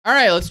All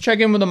right, let's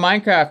check in with the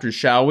Minecrafters,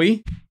 shall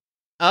we?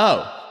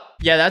 Oh.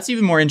 Yeah, that's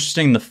even more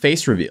interesting than the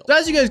face reveal. So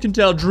as you guys can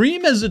tell,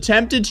 Dream has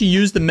attempted to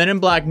use the Men in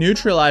Black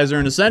neutralizer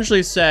and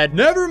essentially said,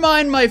 never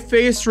mind my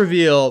face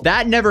reveal.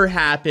 That never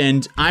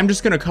happened. I'm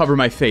just gonna cover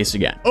my face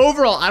again.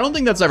 Overall, I don't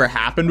think that's ever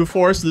happened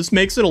before, so this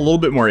makes it a little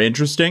bit more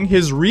interesting.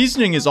 His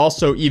reasoning is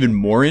also even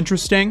more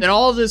interesting. And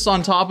all of this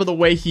on top of the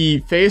way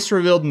he face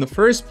revealed in the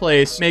first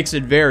place makes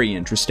it very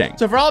interesting.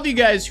 So for all of you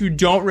guys who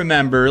don't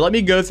remember, let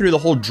me go through the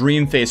whole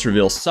Dream face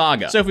reveal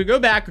saga. So if we go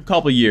back a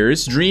couple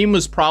years, Dream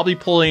was probably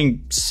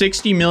pulling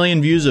 60 million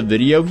views of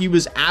video. He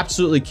was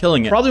absolutely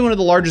killing it. Probably one of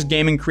the largest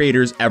gaming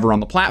creators ever on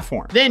the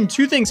platform. Then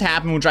two things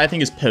happened, which I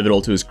think is pivotal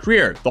to his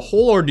career. The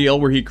whole ordeal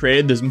where he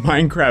created this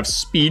Minecraft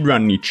speedrun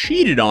and he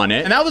cheated on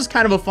it. And that was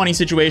kind of a funny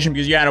situation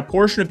because you had a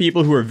portion of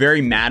people who were very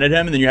mad at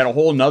him, and then you had a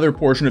whole another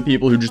portion of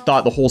people who just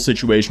thought the whole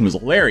situation was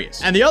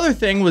hilarious. And the other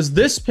thing was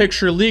this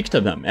picture leaked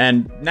of him.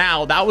 And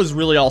now that was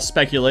really all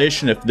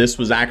speculation if this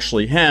was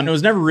actually him. It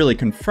was never really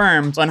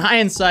confirmed. So in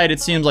hindsight, it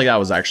seems like that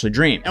was actually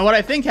Dream. And what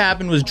I think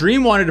happened was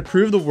Dream wanted to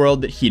prove the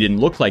world that he didn't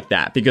look like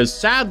that, because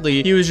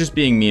sadly, he was just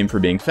being memed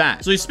for being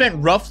fat. So he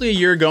spent roughly a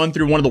year going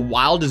through one of the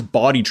wildest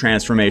body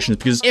transformations,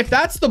 because if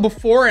that's the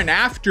before and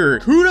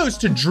after, kudos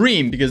to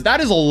Dream, because that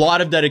is a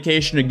lot of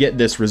dedication to get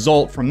this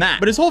result from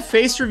that. But his whole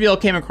face reveal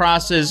came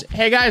across as,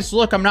 hey guys,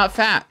 look, I'm not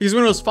fat. Because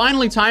when it was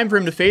finally time for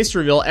him to face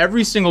reveal,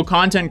 every single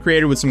content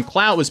creator with some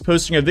clout was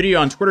posting a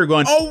video on Twitter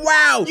going, oh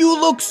wow, you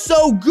look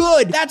so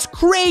good. That's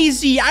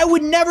crazy. I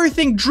would never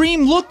think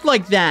Dream looked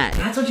like that.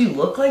 That's what you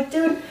look like,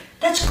 dude?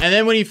 And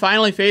then when he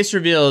finally face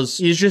reveals,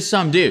 he's just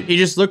some dude. He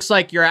just looks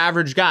like your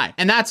average guy.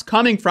 And that's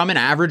coming from an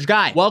average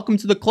guy. Welcome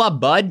to the club,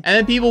 bud. And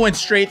then people went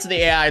straight to the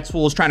AI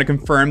tools trying to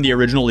confirm the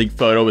original leaked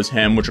photo was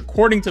him, which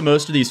according to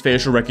most of these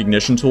facial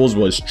recognition tools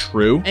was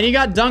true. And he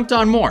got dunked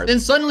on more.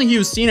 Then suddenly he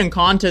was seen in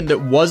content that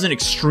wasn't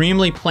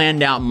extremely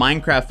planned out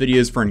Minecraft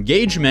videos for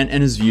engagement,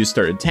 and his views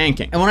started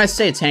tanking. And when I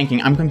say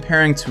tanking, I'm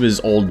comparing to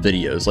his old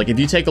videos. Like if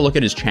you take a look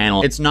at his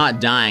channel, it's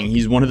not dying.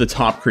 He's one of the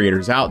top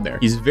creators out there.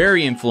 He's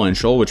very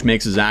influential, which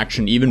makes his action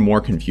even more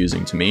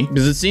confusing to me,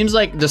 because it seems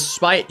like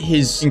despite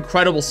his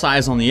incredible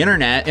size on the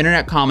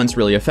internet comments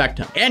really affect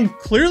him. And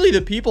clearly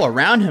the people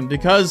around him,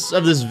 because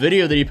of this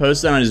video that he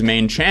posted on his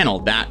main channel,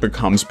 that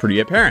becomes pretty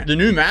apparent. The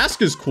new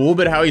mask is cool,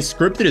 but how he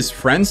scripted his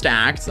friends to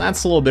act,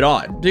 that's a little bit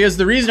odd. Because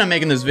the reason I'm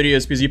making this video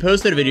is because he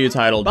posted a video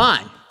titled,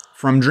 Bye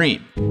from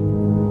Dream.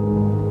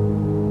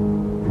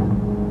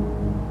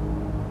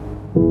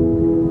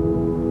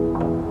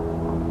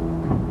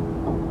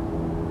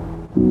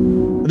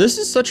 This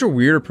is such a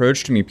weird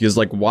approach to me because,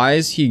 like, why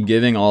is he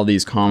giving all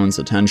these comments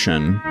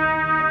attention?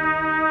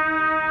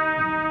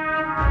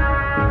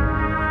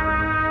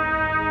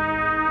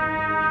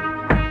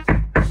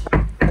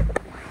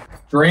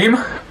 Dream?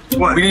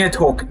 What? We need to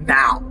talk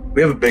now.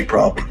 We have a big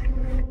problem.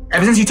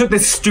 Ever since you took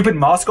this stupid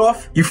mask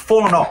off, you've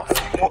fallen off.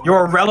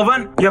 You're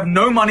irrelevant, you have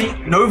no money,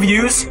 no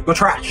views, you're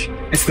trash.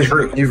 It's the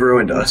truth. You've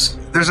ruined us.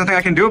 There's nothing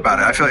I can do about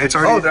it. I feel like it's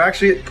already... Oh, they're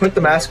actually put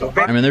the mask off.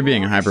 I mean, they're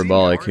being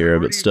hyperbolic here,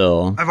 but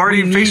still. I've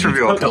already face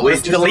revealed.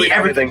 Delete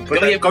everything.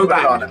 Delete it, go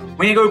back.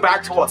 We need to go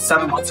back to what,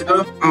 7 months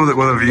ago? Oh,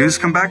 will the views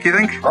come back, you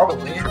think?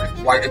 Probably.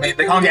 Why, I mean,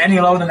 they can't get any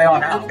lower than they are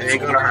now. It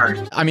ain't gonna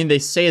hurt. I mean, they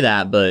say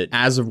that, but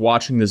as of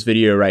watching this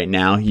video right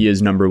now, he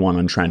is #1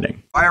 on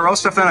trending. IRL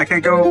stuff then, I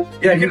can't go...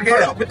 Yeah, you can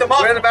get with the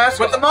mask. Wear the mask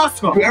with the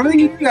mask on. Do everything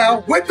you do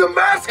now with the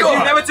mask If on.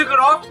 you never took it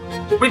off,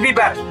 we'd be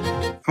better.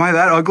 Am I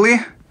that ugly?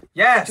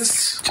 Yes.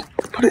 Just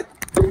put it...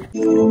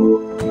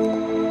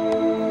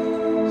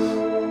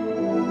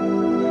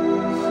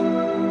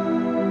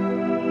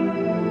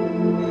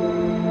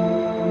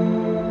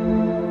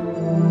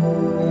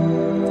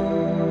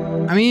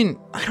 I mean,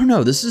 I don't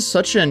know. This is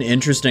such an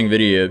interesting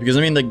video because,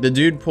 I mean, like, the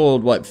dude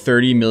pulled, what,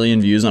 30 million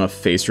views on a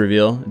face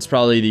reveal? It's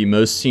probably the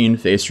most seen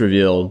face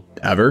reveal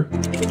ever.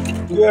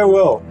 Yeah, I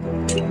will.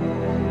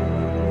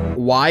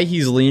 Why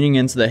he's leaning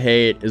into the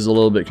hate is a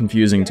little bit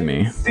confusing to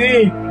me.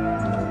 See,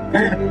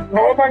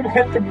 how am I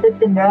meant to put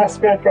the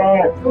mask back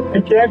on?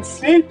 I can't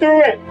see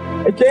through it.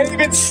 I can't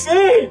even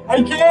see.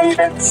 I can't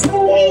even see.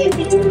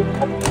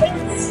 I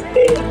can't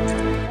see.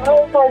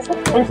 Oh my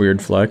God.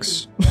 Weird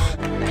flex.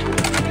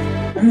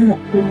 I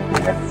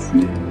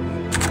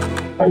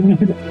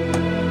need it.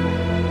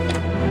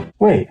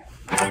 Wait.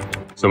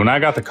 So when I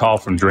got the call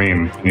from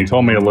Dream, and he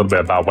told me a little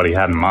bit about what he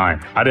had in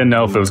mind, I didn't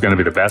know if it was going to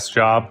be the best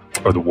job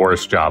or the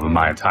worst job of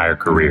my entire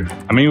career.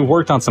 I mean, we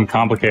worked on some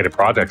complicated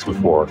projects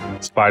before.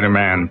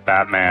 Spider-Man,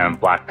 Batman,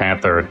 Black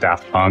Panther,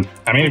 Daft Punk.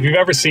 I mean, if you've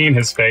ever seen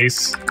his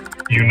face,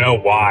 you know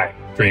why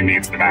Dream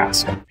needs the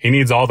mask. He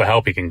needs all the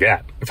help he can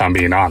get, if I'm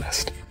being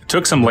honest.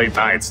 Took some late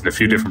nights and a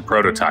few different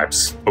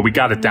prototypes, but we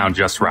got it down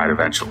just right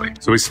eventually.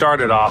 So we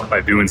started off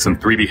by doing some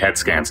 3D head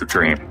scans of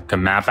Dream to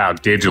map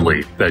out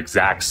digitally the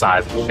exact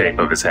size and shape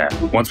of his head.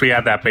 Once we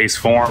had that base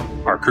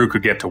form, our crew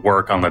could get to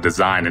work on the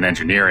design and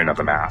engineering of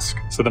the mask.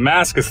 So the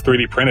mask is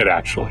 3D printed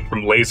actually,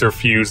 from laser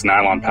fused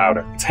nylon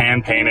powder. It's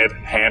hand painted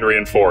and hand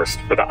reinforced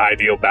for the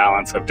ideal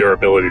balance of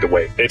durability to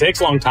weight. It takes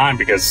a long time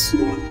because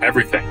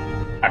everything.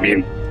 I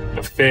mean,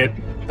 the fit,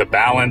 the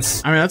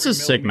balance. I mean, that's a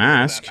sick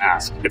mask.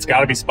 It's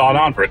got to be spot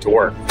on for it to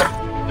work.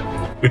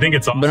 We think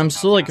it's awesome. But I'm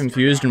still like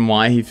confused in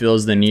why he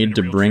feels the need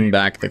to bring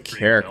back the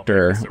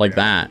character like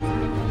that.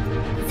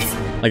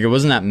 Like it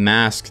wasn't that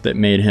mask that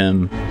made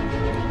him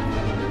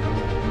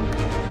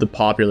the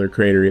popular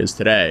creator he is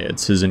today.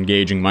 It's his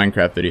engaging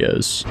Minecraft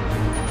videos.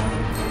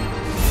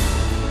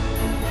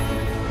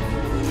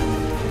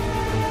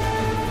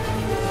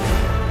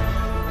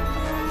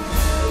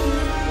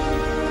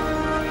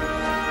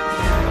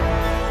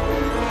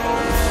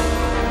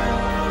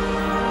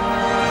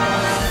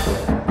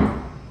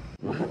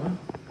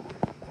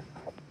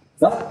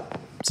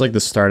 It's like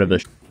the start of a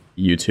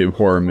YouTube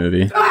horror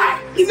movie.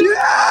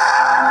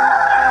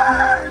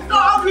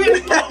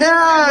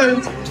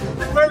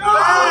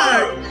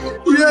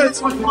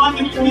 Yes!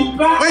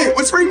 Wait,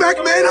 let's bring back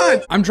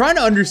Manhunt! I'm trying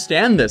to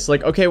understand this.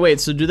 Like, okay, wait,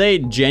 so do they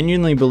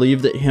genuinely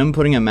believe that him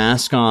putting a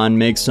mask on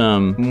makes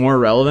him more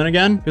relevant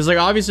again? Because, like,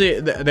 obviously,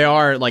 they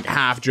are, like,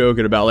 half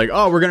joking about, like,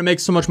 oh, we're gonna make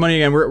so much money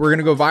again, we're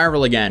gonna go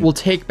viral again. We'll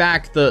take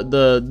back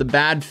the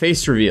bad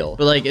face reveal.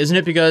 But, like, isn't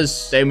it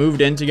because they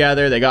moved in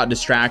together, they got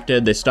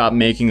distracted, they stopped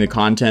making the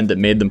content that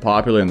made them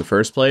popular in the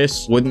first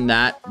place? Wouldn't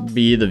that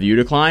be the view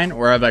decline?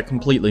 Or have I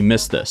completely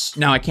missed this?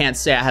 Now, I can't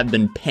say I have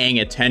been paying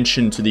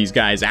attention to these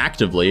guys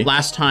actively.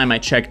 Last time I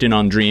checked in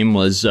on Dream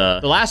was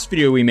the last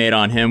video we made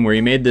on him, where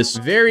he made this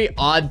very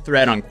odd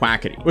thread on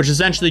Quackity, which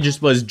essentially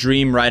just was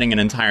Dream writing an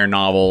entire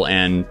novel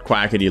and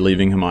Quackity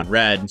leaving him on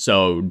red.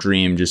 So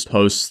Dream just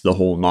posts the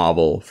whole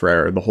novel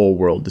for the whole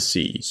world to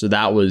see. So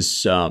that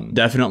was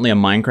definitely a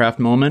Minecraft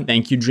moment.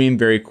 Thank you, Dream.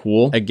 Very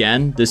cool.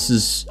 Again, this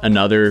is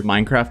another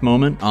Minecraft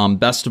moment.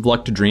 Best of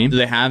luck to Dream. Do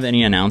they have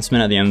any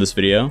announcement at the end of this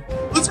video?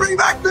 Let's bring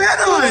back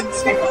Manhunt!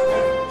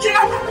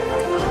 Yeah!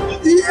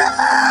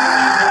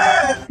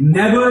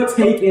 Never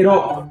take it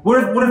off.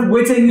 What if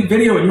we're taking a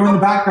video and you're in the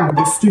background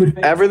with this stupid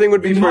face? Everything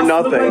would be for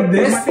nothing. Like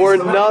this. For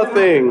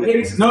nothing.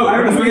 No,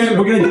 we're gonna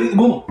delete the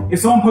boom. If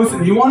someone posts a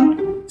new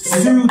one,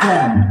 sue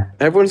them.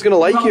 Everyone's gonna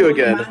like you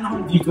again.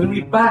 You're gonna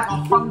be back.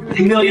 100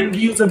 million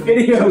views of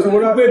videos.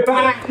 We're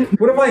back.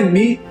 What if I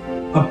meet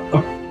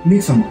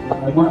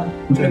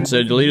someone?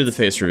 So deleted the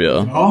face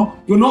reveal. Oh,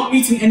 you're not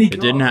meeting any. It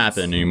didn't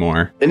happen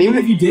anymore. And even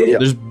if you did,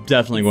 There's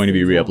definitely going to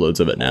be re-uploads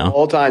of it now.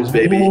 all times,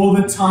 baby. all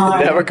the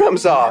time. It never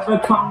comes off.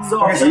 Never comes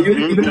off. So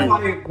even if I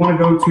want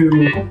to go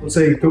to, let's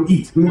say, go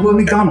eat, we go to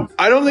McDonald's.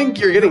 I don't think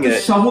you're getting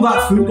it. Shovel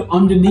that food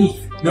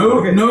underneath.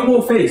 No, no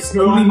more face.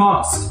 Only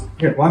mask.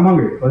 Yeah, well, I'm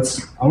hungry. I want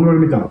to go to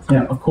McDonald's.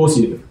 Yeah, of course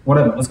you do.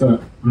 Whatever. Let's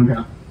go. Okay.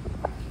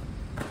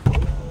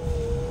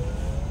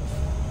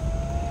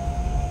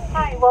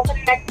 Hi, welcome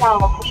to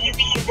McDonald's. Will you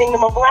be using the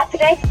mobile app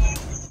today?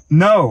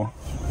 No.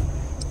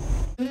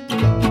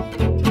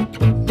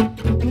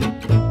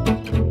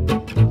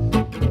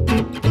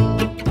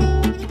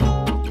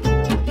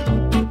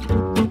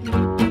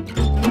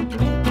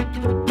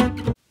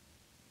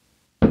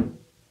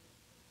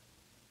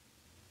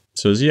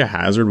 So is he a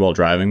hazard while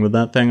driving with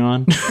that thing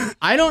on?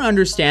 I don't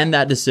understand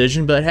that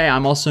decision, but hey,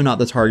 I'm also not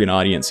the target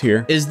audience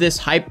here. Is this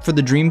hype for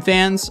the Dream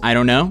fans? I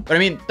don't know. But I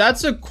mean,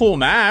 that's a cool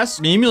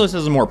mask. Nemulus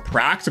has a more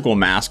practical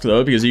mask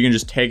though, because you can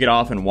just take it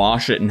off and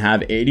wash it and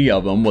have 80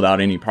 of them without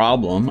any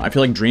problem. I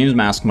feel like Dream's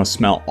mask must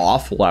smell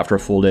awful after a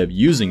full day of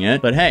using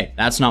it, but hey,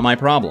 that's not my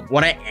problem.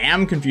 What I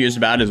am confused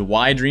about is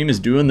why Dream is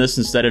doing this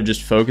instead of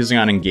just focusing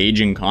on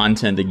engaging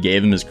content that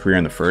gave him his career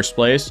in the first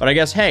place. But I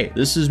guess, hey,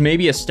 this is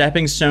maybe a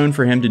stepping stone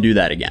for him to do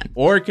that again.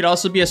 Or it could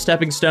also be a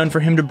stepping stone for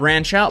him to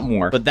branch out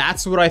more. But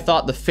that's what I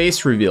thought the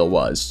face reveal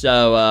was.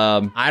 So,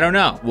 I don't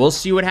know. We'll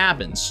see what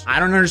happens. I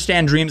don't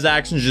understand Dream's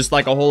actions just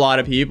like a whole lot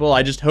of people.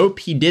 I just hope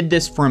he did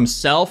this for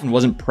himself and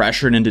wasn't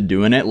pressured into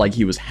doing it like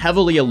he was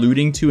heavily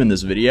alluding to in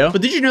this video.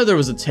 But did you know there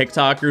was a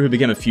TikToker who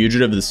became a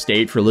fugitive of the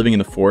state for living in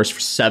the forest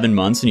for 7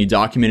 months, and he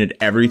documented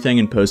everything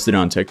and posted it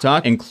on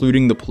TikTok,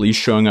 including the police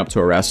showing up to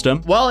arrest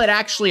him? Well, it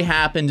actually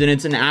happened, and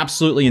it's an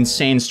absolutely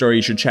insane story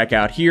you should check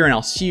out here, and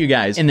I'll see you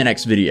guys in the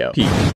next video. Peace.